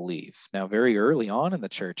going to believe. Now, very early on in the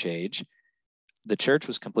church age, the church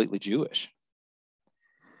was completely Jewish.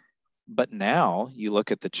 But now you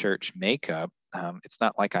look at the church makeup, it's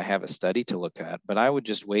not like I have a study to look at, but I would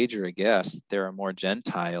just wager a guess that there are more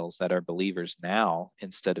Gentiles that are believers now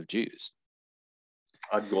instead of Jews.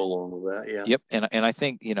 I'd go along with that, yeah. Yep, and I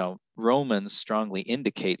think, Romans strongly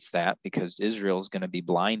indicates that because Israel is going to be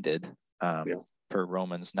blinded per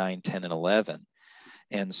Romans 9, 10, and 11.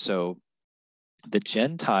 And so the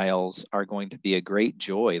Gentiles are going to be a great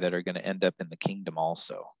joy that are going to end up in the kingdom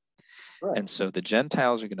also. Right. And so the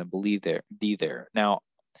Gentiles are going to be there. Now,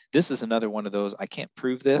 this is another one of those, I can't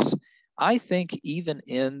prove this. I think even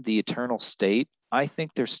in the eternal state, I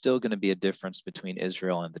think there's still going to be a difference between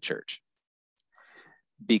Israel and the church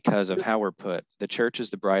because of how we're put. The church is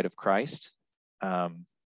the bride of Christ.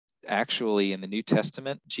 Actually, in the New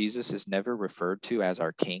Testament, Jesus is never referred to as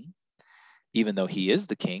our king, even though he is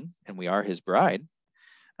the king and we are his bride.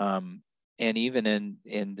 And even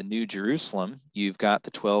in the New Jerusalem, you've got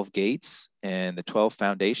the 12 gates and the 12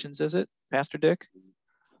 foundations, is it, Pastor Dick?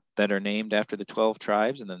 That are named after the 12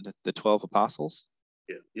 tribes and then the 12 apostles.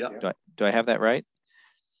 Yeah. Do I have that right?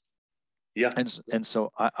 Yeah. And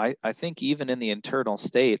so I think even in the eternal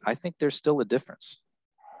state, I think there's still a difference.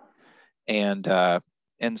 And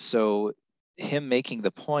so him making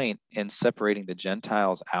the point and separating the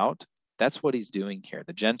Gentiles out, that's what he's doing here.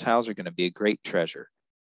 The Gentiles are going to be a great treasure.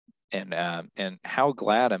 And how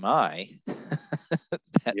glad am I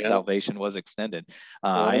that Yeah. salvation was extended.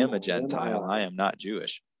 I am a Gentile. I am not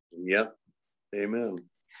Jewish. Yep. Amen.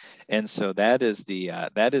 And so that is the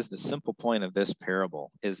simple point of this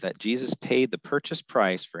parable, is that Jesus paid the purchase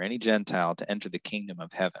price for any Gentile to enter the kingdom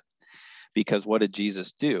of heaven. Because what did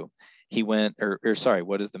Jesus do? He went,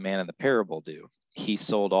 what does the man in the parable do? He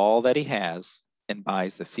sold all that he has and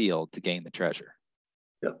buys the field to gain the treasure.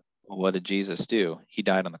 Yep. Well, what did Jesus do? He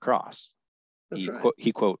died on the cross. That's right.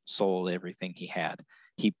 He quote sold everything he had.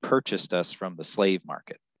 He purchased us from the slave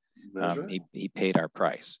market. Right. He paid our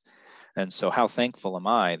price. And so how thankful am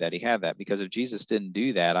I that he had that? Because if Jesus didn't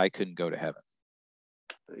do that, I couldn't go to heaven.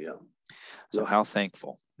 Yeah. So how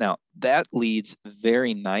thankful. Now, that leads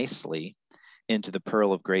very nicely into the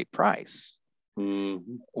pearl of great price.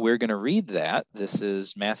 Mm-hmm. We're going to read that. This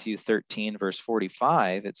is Matthew 13, verse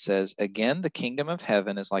 45. It says, "Again, the kingdom of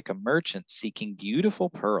heaven is like a merchant seeking beautiful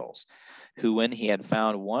pearls, who, when he had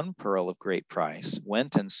found one pearl of great price,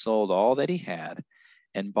 went and sold all that he had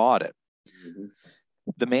and bought it." Mm-hmm.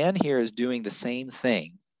 The man here is doing the same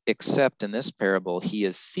thing, except in this parable, he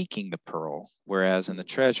is seeking the pearl, whereas in the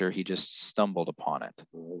treasure, he just stumbled upon it.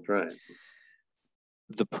 That's right.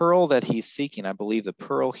 The pearl that he's seeking, I believe the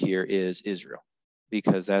pearl here is Israel,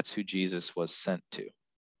 because that's who Jesus was sent to.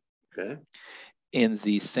 Okay. In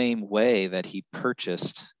the same way that he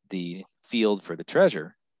purchased the field for the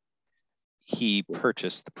treasure, he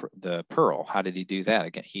purchased the pearl. How did he do that?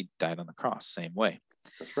 Again, he died on the cross, same way.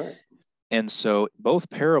 That's right. And so both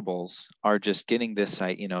parables are just getting this,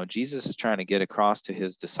 Jesus is trying to get across to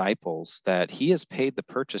his disciples that he has paid the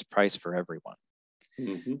purchase price for everyone.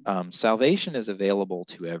 Mm-hmm. Salvation is available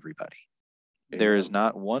to everybody. Amen. There is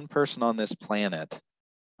not one person on this planet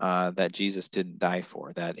that Jesus didn't die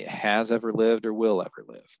for, that has ever lived or will ever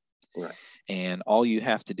live. Right. And all you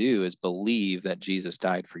have to do is believe that Jesus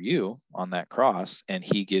died for you on that cross and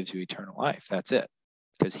he gives you eternal life. That's it.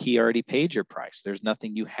 Because he already paid your price. There's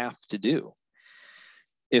nothing you have to do.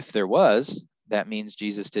 If there was, that means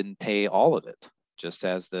Jesus didn't pay all of it, just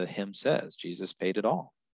as the hymn says, Jesus paid it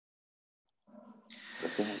all.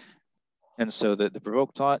 Okay. And so the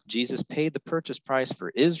provoked thought, Jesus paid the purchase price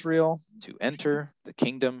for Israel to enter the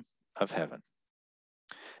kingdom of heaven.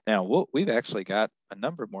 Now, we've actually got a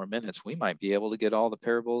number more minutes. We might be able to get all the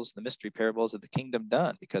parables, the mystery parables of the kingdom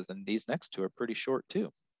done, because then these next two are pretty short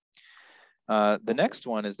too. The next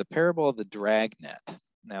one is the parable of the dragnet.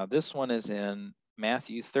 Now, this one is in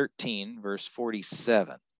Matthew 13, verse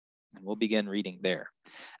 47, and we'll begin reading there.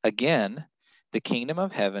 "Again, the kingdom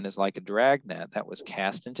of heaven is like a dragnet that was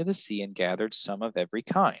cast into the sea and gathered some of every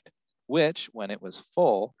kind, which, when it was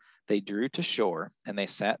full, they drew to shore, and they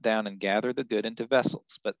sat down and gathered the good into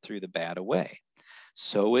vessels, but threw the bad away.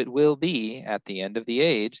 So it will be at the end of the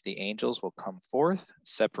age, the angels will come forth,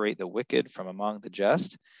 separate the wicked from among the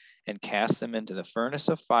just, and cast them into the furnace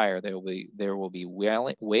of fire. There will be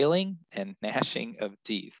wailing and gnashing of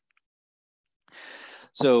teeth."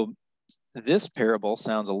 So this parable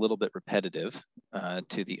sounds a little bit repetitive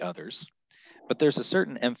to the others, but there's a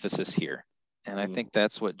certain emphasis here. And I think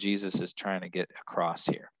that's what Jesus is trying to get across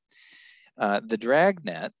here. The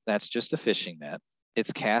dragnet, that's just a fishing net.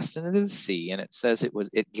 It's cast into the sea, and it says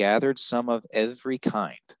it gathered some of every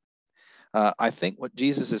kind. I think what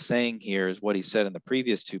Jesus is saying here is what he said in the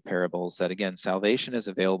previous two parables, that again, salvation is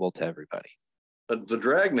available to everybody. The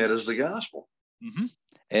dragnet is the gospel. Mm-hmm.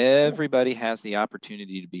 Everybody has the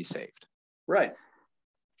opportunity to be saved. Right.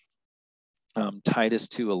 Titus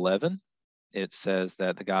 2:11, it says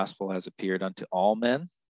that the gospel has appeared unto all men.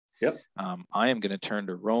 Yep. I am going to turn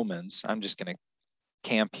to Romans. I'm just going to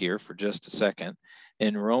camp here for just a second.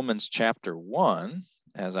 In Romans chapter 1,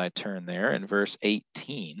 as I turn there, in verse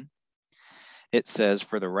 18, it says,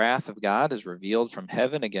 "For the wrath of God is revealed from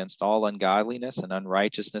heaven against all ungodliness and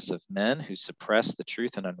unrighteousness of men who suppress the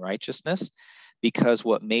truth in unrighteousness, because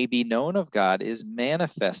what may be known of God is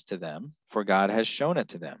manifest to them, for God has shown it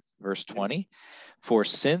to them." Verse 20, "For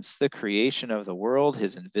since the creation of the world,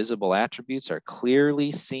 his invisible attributes are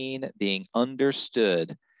clearly seen, being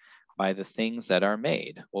understood by the things that are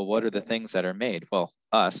made." Well, what are the things that are made? Well,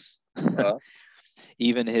 us.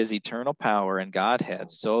 "Even his eternal power and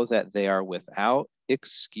Godhead, so that they are without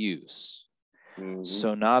excuse." Mm-hmm.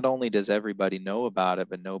 So not only does everybody know about it,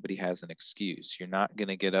 but nobody has an excuse. You're not going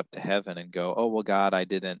to get up to heaven and go, "Oh, well, God, I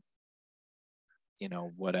didn't,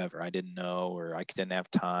 whatever. I didn't know, or I didn't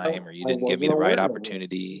have time, or you didn't give me the right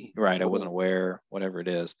opportunity." Right, I wasn't aware, whatever it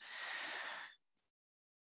is.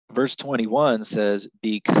 Verse 21 says,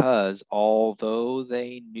 "Because although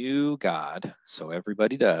they knew God," so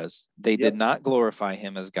everybody does, "they did not glorify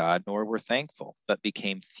him as God, nor were thankful, but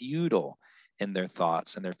became futile in their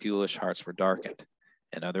thoughts, and their foolish hearts were darkened."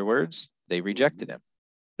 In other words, they rejected him.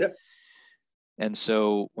 Yep. And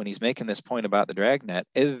so when he's making this point about the dragnet,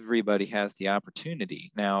 everybody has the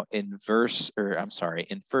opportunity. Now in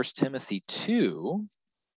in 1 Timothy 2,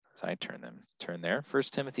 so I turn there, 1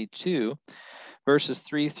 Timothy 2, verses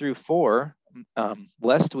 3 through 4,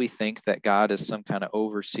 lest we think that God is some kind of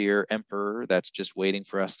overseer, emperor that's just waiting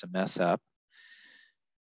for us to mess up.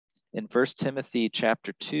 In 1 Timothy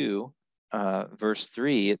chapter 2, verse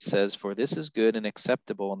 3, it says, "For this is good and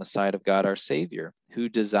acceptable in the sight of God our Savior, who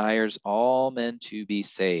desires all men to be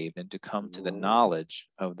saved and to come to the knowledge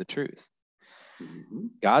of the truth."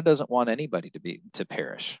 God doesn't want anybody to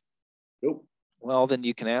perish. Nope. Well, then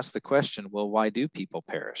you can ask the question, well, why do people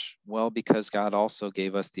perish? Well, because God also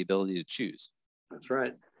gave us the ability to choose. That's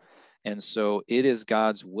right. And so it is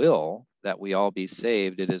God's will that we all be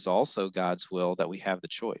saved. It is also God's will that we have the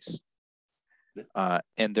choice.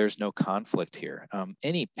 And there's no conflict here.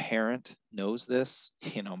 Any parent knows this.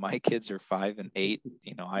 You know, my kids are 5 and 8.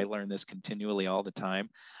 You know, I learn this continually all the time.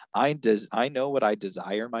 I know what I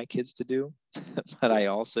desire my kids to do, but I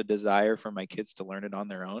also desire for my kids to learn it on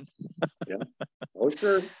their own. Yeah. Oh,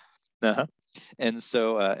 sure. Uh-huh. And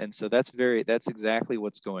so that's exactly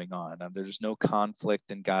what's going on. There's no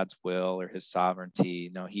conflict in God's will or his sovereignty.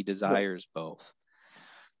 No, he desires both.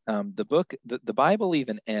 The Bible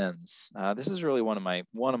even ends. This is really one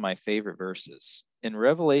of my favorite verses in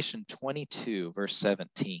Revelation 22, verse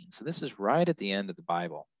 17. So this is right at the end of the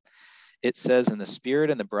Bible. It says, "And the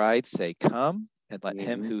Spirit and the bride say, 'Come,' and let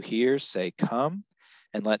him who hears say, 'Come,'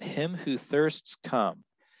 and let him who thirsts come.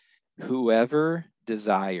 Whoever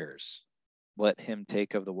desires, let him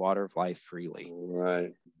take of the water of life freely."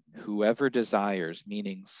 Right. Whoever desires,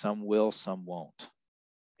 meaning some will, some won't.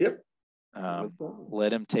 Yep.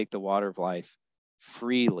 Let him take the water of life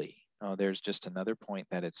freely. Oh, there's just another point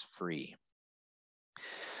that it's free.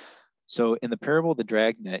 So in the parable of the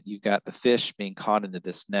dragnet, you've got the fish being caught into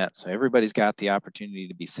this net. So everybody's got the opportunity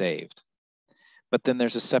to be saved. But then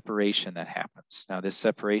there's a separation that happens. Now this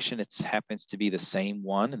separation, it happens to be the same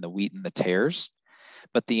one in the wheat and the tares.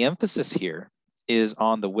 But the emphasis here is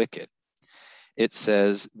on the wicked. It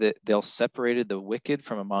says that they'll separated the wicked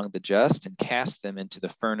from among the just and cast them into the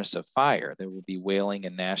furnace of fire. There will be wailing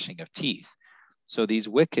and gnashing of teeth. So these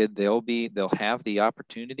wicked, they'll have the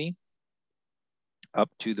opportunity up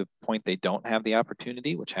to the point they don't have the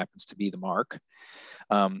opportunity, which happens to be the mark.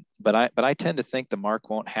 But I tend to think the mark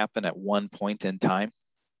won't happen at one point in time.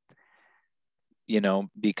 You know,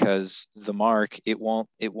 because the mark, it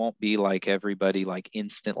won't be like everybody like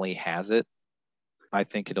instantly has it. I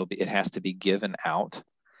think it has to be given out.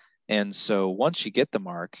 And so once you get the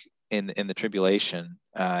mark in the tribulation,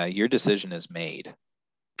 your decision is made.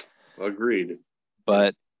 Agreed.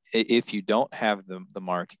 But if you don't have the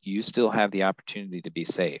mark, you still have the opportunity to be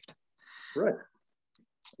saved. Right.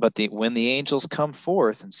 But when the angels come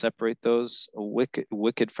forth and separate those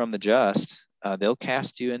wicked from the just, they'll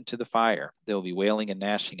cast you into the fire. There'll be wailing and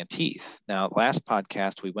gnashing of teeth. Now, last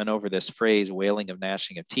podcast, we went over this phrase, wailing of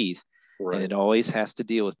gnashing of teeth. Right. And it always has to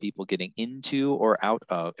deal with people getting into or out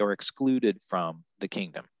of or excluded from the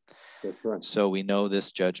kingdom. That's right. So we know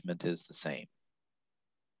this judgment is the same.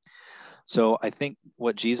 So I think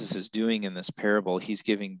what Jesus is doing in this parable, he's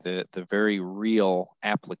giving the very real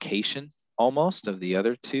application almost of the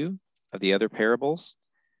other parables,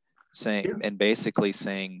 saying and basically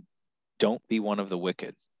saying, don't be one of the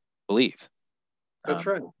wicked. Believe. That's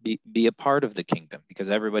right. Be a part of the kingdom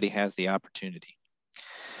because everybody has the opportunity.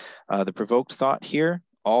 The provoked thought here,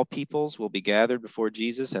 all peoples will be gathered before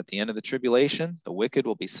Jesus at the end of the tribulation. The wicked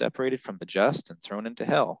will be separated from the just and thrown into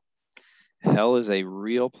hell. Hell is a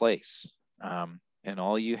real place. And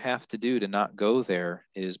all you have to do to not go there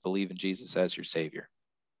is believe in Jesus as your Savior.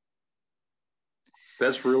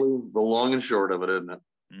 That's really the long and short of it, isn't it?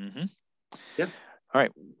 Mm-hmm. Yeah. All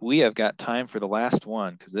right. We have got time for the last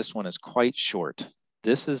one because this one is quite short.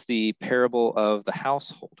 This is the parable of the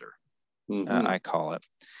householder, I call it.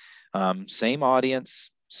 Same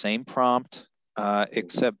audience, same prompt,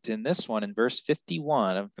 except in this one, in verse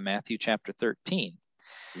 51 of Matthew chapter 13,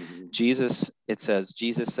 Jesus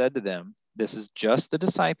said to them, this is just the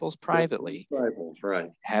disciples privately. Right.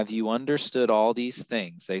 Have you understood all these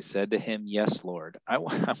things? They said to him, yes, Lord. I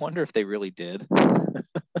wonder if they really did.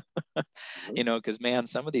 You know, because man,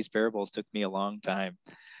 some of these parables took me a long time.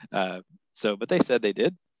 But they said they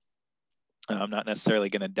did. I'm not necessarily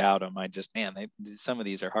going to doubt them. Some of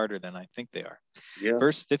these are harder than I think they are. Yeah.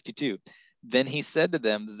 Verse 52, then he said to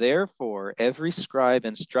them, therefore, every scribe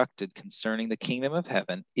instructed concerning the kingdom of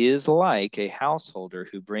heaven is like a householder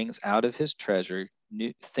who brings out of his treasure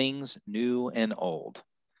things new and old.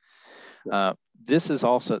 This is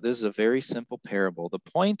a very simple parable. The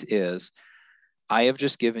point is, I have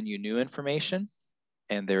just given you new information,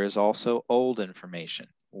 and there is also old information.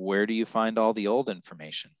 Where do you find all the old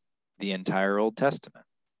information? The entire Old Testament.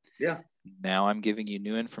 Yeah. Now I'm giving you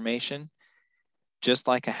new information. Just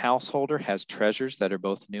like a householder has treasures that are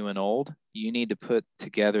both new and old, you need to put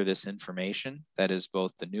together this information that is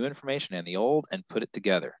both the new information and the old and put it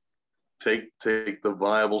together. Take the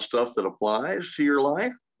viable stuff that applies to your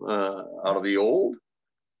life out of the old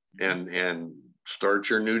and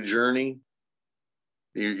start your new journey,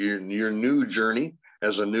 your new journey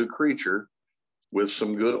as a new creature with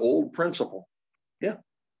some good old principle. Yeah.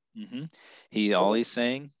 Mm-hmm. All he's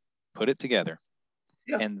saying, put it together.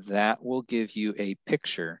 Yeah. And that will give you a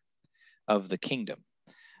picture of the kingdom.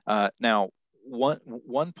 Now,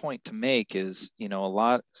 one point to make is,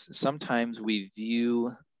 sometimes we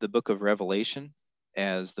view the book of Revelation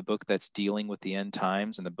as the book that's dealing with the end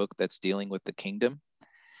times and the book that's dealing with the kingdom.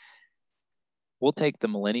 We'll take the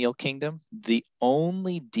millennial kingdom. The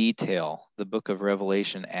only detail the book of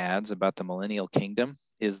Revelation adds about the millennial kingdom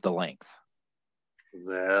is the length.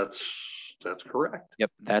 That's correct.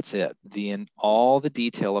 Yep, that's it. All the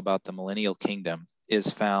detail about the millennial kingdom is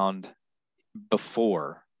found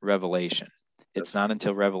before Revelation. It's not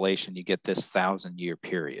until Revelation you get this 1,000-year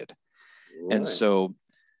period. Right. And so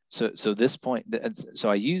this point, so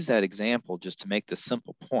I use that example just to make the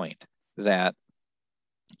simple point that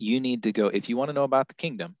you need to go, if you want to know about the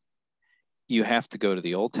kingdom, you have to go to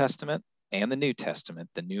the Old Testament and the New Testament,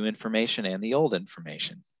 the new information and the old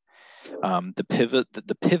information.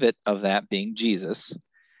 The pivot of that being Jesus,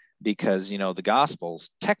 because the Gospels,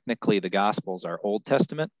 technically the Gospels are Old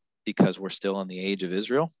Testament because we're still in the age of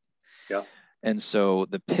Israel. Yeah. And so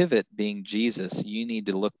the pivot being Jesus, you need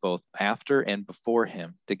to look both after and before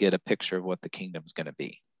him to get a picture of what the kingdom's going to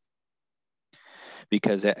be.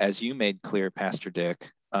 Because as you made clear, Pastor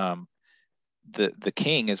Dick, the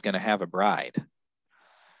king is going to have a bride.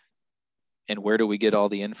 And where do we get all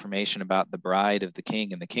the information about the bride of the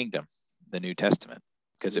king and the kingdom? The New Testament,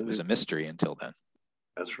 because it was a mystery until then.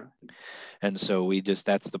 That's right. And so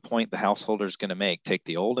that's the point the householder is going to make. Take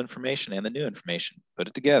the old information and the new information, put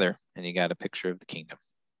it together, and you got a picture of the kingdom.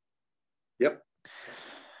 Yep.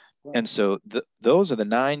 And so those are the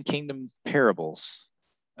 9 kingdom parables.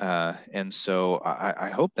 And so I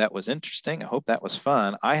hope that was interesting. I hope that was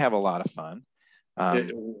fun. I have a lot of fun.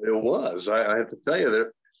 It was. I have to tell you,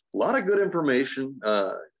 there a lot of good information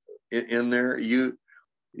in there.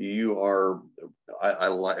 You are.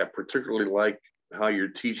 I particularly like how you're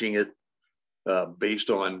teaching it based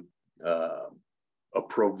on a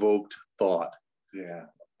provoked thought. Yeah.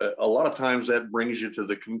 A lot of times that brings you to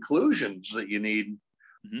the conclusions that you need,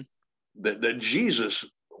 that Jesus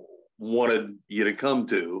wanted you to come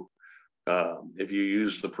to if you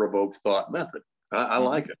use the provoked thought method. I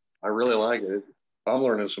like it. I really like it. I'm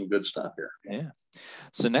learning some good stuff here. Yeah.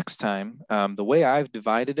 So next time, the way I've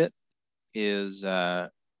divided it is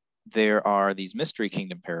there are these mystery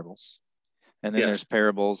kingdom parables, and then there's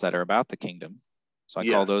parables that are about the kingdom. So I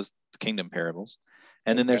call those kingdom parables.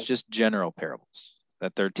 And then there's just general parables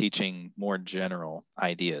that they're teaching more general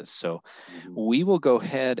ideas. So we will go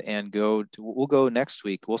ahead and we'll go next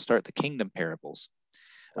week. We'll start the kingdom parables.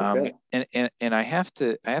 And I have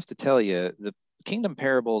to tell you, the kingdom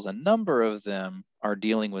parables, a number of them are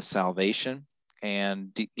dealing with salvation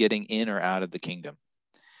and getting in or out of the kingdom.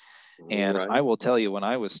 And I will tell you, when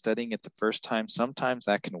I was studying it the first time, sometimes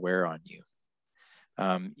that can wear on you.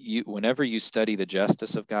 Whenever you study the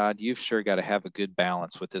justice of God, you've sure got to have a good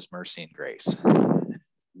balance with his mercy and grace.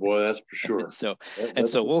 Boy, that's for sure.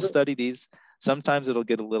 So we'll study these. Sometimes it'll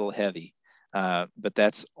get a little heavy, but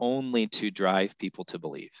that's only to drive people to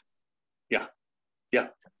believe. Yeah.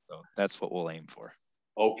 So that's what we'll aim for.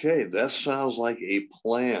 Okay, that sounds like a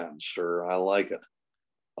plan, sir. I like it.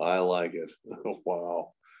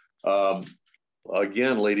 Wow.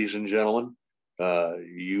 Again, ladies and gentlemen,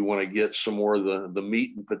 you want to get some more of the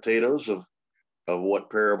meat and potatoes of what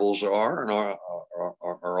parables are and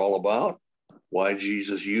are all about, why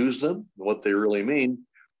Jesus used them, what they really mean.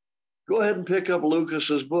 Go ahead and pick up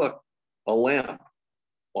Lucas's book, A Lamp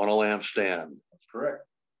on a Lampstand. That's correct.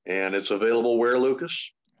 And it's available where,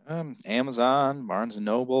 Lucas? Amazon, Barnes &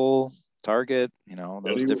 Noble, Target,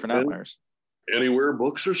 those different outliers. Anywhere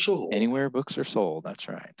books are sold. Anywhere books are sold. That's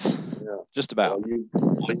right. Yeah. Just about. All you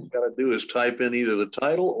got to do is type in either the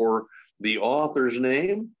title or the author's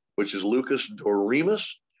name, which is Lucas Doremus.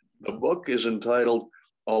 The book is entitled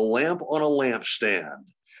A Lamp on a Lampstand.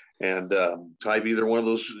 And type either one of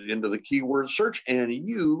those into the keyword search, and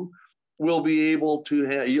you will be able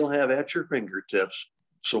to you'll have at your fingertips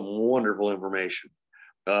some wonderful information.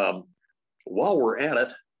 While we're at it,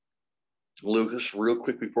 Lucas, real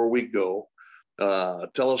quick before we go,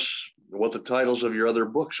 tell us what the titles of your other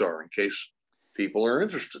books are in case people are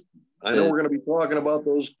interested. I know we're going to be talking about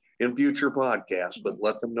those in future podcasts, but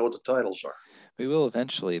let them know what the titles are. We will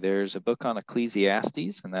eventually. There's a book on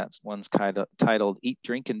Ecclesiastes, and that's one's kind of titled Eat,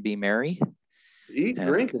 Drink, and Be Merry. Eat,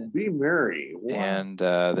 drink, and be merry. Wow. And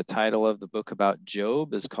the title of the book about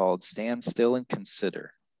Job is called Stand Still and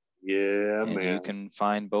Consider. Yeah, and man. You can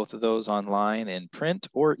find both of those online in print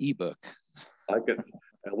or ebook. I can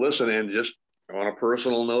listen, and just on a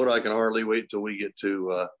personal note, I can hardly wait till we get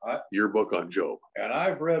to your book on Job. And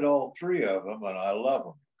I've read all three of them, and I love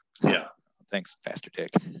them. Yeah. Thanks, Pastor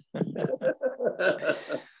Dick.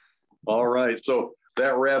 All right. So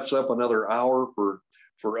that wraps up another hour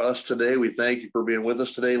for us today. We thank you for being with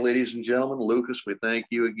us today, ladies and gentlemen. Lucas, we thank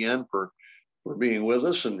you again for being with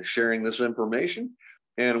us and sharing this information.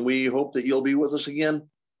 And we hope that you'll be with us again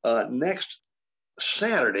next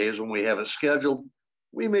Saturday is when we have it scheduled.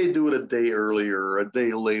 We may do it a day earlier or a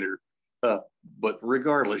day later. But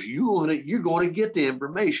regardless, you're going to get the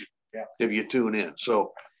information if you tune in.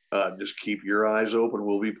 So just keep your eyes open.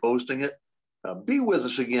 We'll be posting it. Be with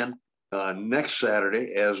us again next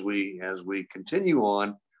Saturday as we continue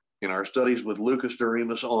on in our studies with Lucas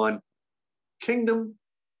Doremus on kingdom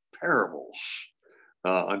parables.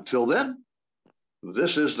 Until then,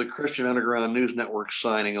 this is the Christian Underground News Network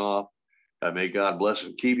signing off. May God bless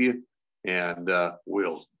and keep you, and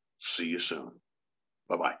we'll see you soon.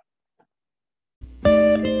 Bye-bye.